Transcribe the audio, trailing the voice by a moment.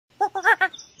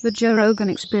The Joe Rogan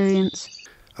Experience.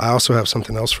 I also have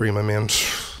something else for you, my man.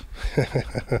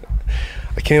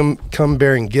 I come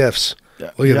bearing gifts.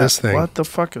 Look at this thing. What the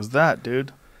fuck is that,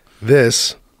 dude?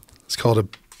 This is called a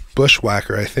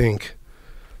bushwhacker, I think.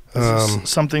 Is this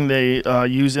something they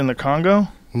use in the Congo?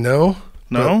 No.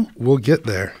 No? We'll get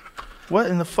there. What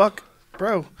in the fuck?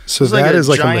 Bro. So that is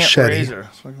like a machete. Razor.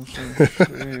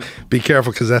 Be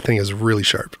careful because that thing is really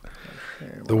sharp.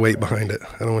 The weight behind it.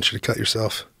 I don't want you to cut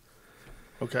yourself.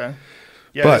 Okay.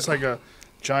 Yeah, But it's like a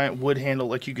giant wood handle,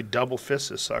 like you could double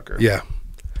fist this sucker. Yeah.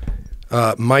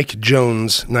 Mike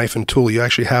Jones Knife and Tool. You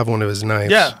actually have one of his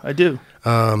knives. Yeah, I do.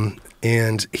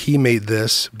 And he made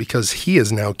this because he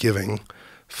is now giving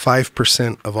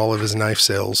 5% of all of his knife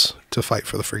sales to Fight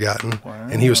for the Forgotten. Wow.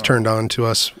 And he was turned on to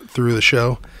us through the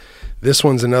show. This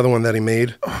one's another one that he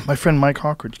made. My friend Mike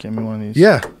Hawkridge gave me one of these.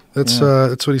 Yeah, that's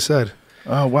what he said.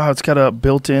 Oh, wow. It's got a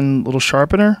built-in little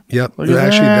sharpener? Yep. Look at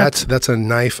Actually, that. that's a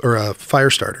knife or a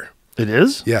fire starter. It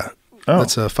is? Yeah. Oh.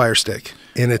 That's a fire stick.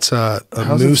 And it's a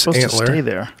How's moose it supposed antler. to stay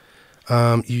there?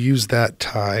 You use that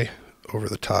tie over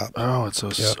the top. Oh, it's a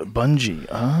bungee.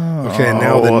 Oh. Okay, and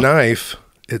now the knife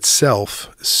itself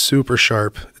is super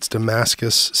sharp. It's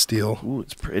Damascus steel. Ooh,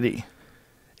 it's pretty.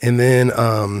 And then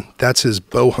that's his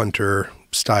bow hunter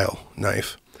style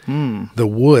knife. Hmm. The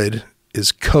wood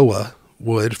is koa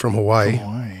wood from Hawaii.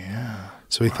 Yeah.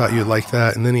 So he thought you'd like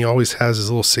that. And then he always has his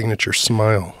little signature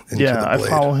smile into the I blade.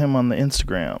 follow him on the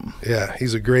Instagram. Yeah,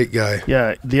 he's a great guy.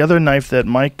 Yeah, the other knife that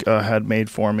Mike had made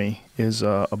for me is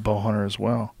a bow hunter as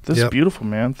well. This is beautiful,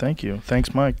 man. Thank you.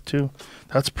 Thanks, Mike, too.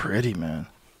 That's pretty, man.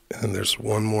 And there's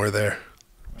one more there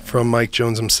from Mike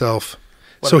Jones himself.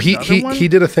 What, so one? he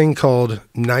did a thing called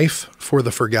Knife for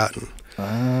the Forgotten.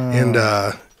 Ah.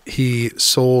 And he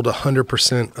sold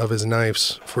 100% of his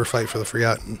knives for Fight for the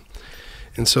Forgotten.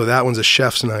 And so that one's a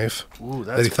chef's knife. Ooh,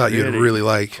 that he thought you'd really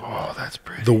like. Oh, that's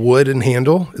pretty. The wood and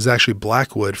handle is actually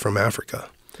black wood from Africa.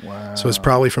 Wow. So it's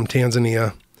probably from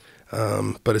Tanzania,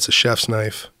 but it's a chef's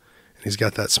knife. And he's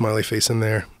got that smiley face in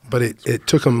there. But it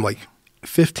took him like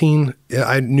 15.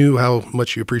 I knew how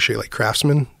much you appreciate like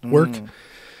craftsman work.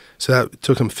 So that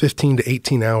took him 15 to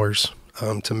 18 hours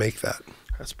to make that.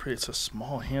 That's pretty. It's a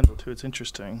small handle, too. It's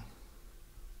interesting.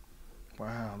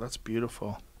 Wow, that's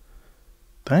beautiful.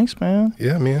 Thanks, man.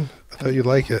 Yeah, man. I thought you'd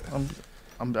like it.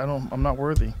 I'm not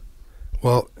worthy.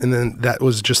 Well, and then that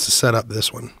was just to set up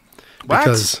this one. What?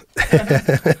 Because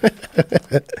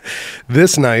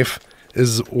this knife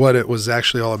is what it was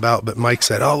actually all about. But Mike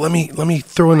said, "Oh, let me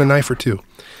throw in a knife or two,"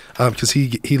 because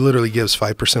he literally gives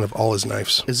 5% of all his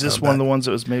knives. Is this one of the ones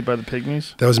that was made by the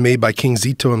Pygmies? That was made by King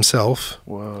Zito himself.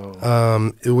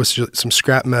 Whoa. It was just some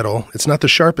scrap metal. It's not the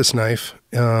sharpest knife,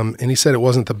 and he said it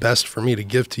wasn't the best for me to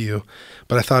give to you,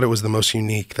 but I thought it was the most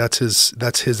unique. That's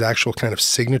his actual kind of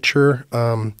signature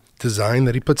design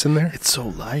that he puts in there. It's so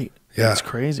light. Yeah. It's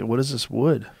crazy. What is this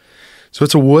wood? So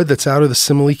it's a wood that's out of the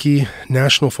Similiki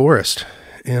National Forest,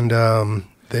 and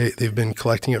they've been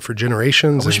collecting it for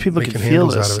generations. I wish people could feel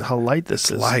this, how light this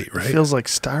is. Light, right? It feels like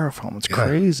styrofoam. It's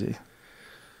crazy.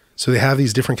 So they have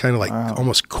these different kind of like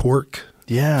almost cork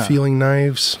feeling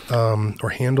knives or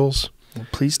handles. Well,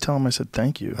 please tell him I said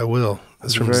thank you. I will.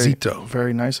 It's from Zito.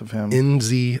 Very nice of him.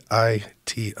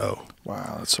 Nzito.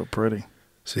 Wow, that's so pretty.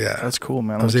 So yeah, that's cool,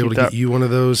 man. I was able to get you one of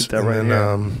those,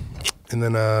 and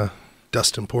then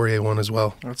Dustin Poirier one as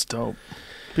well. That's dope.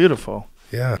 Beautiful.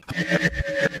 Yeah.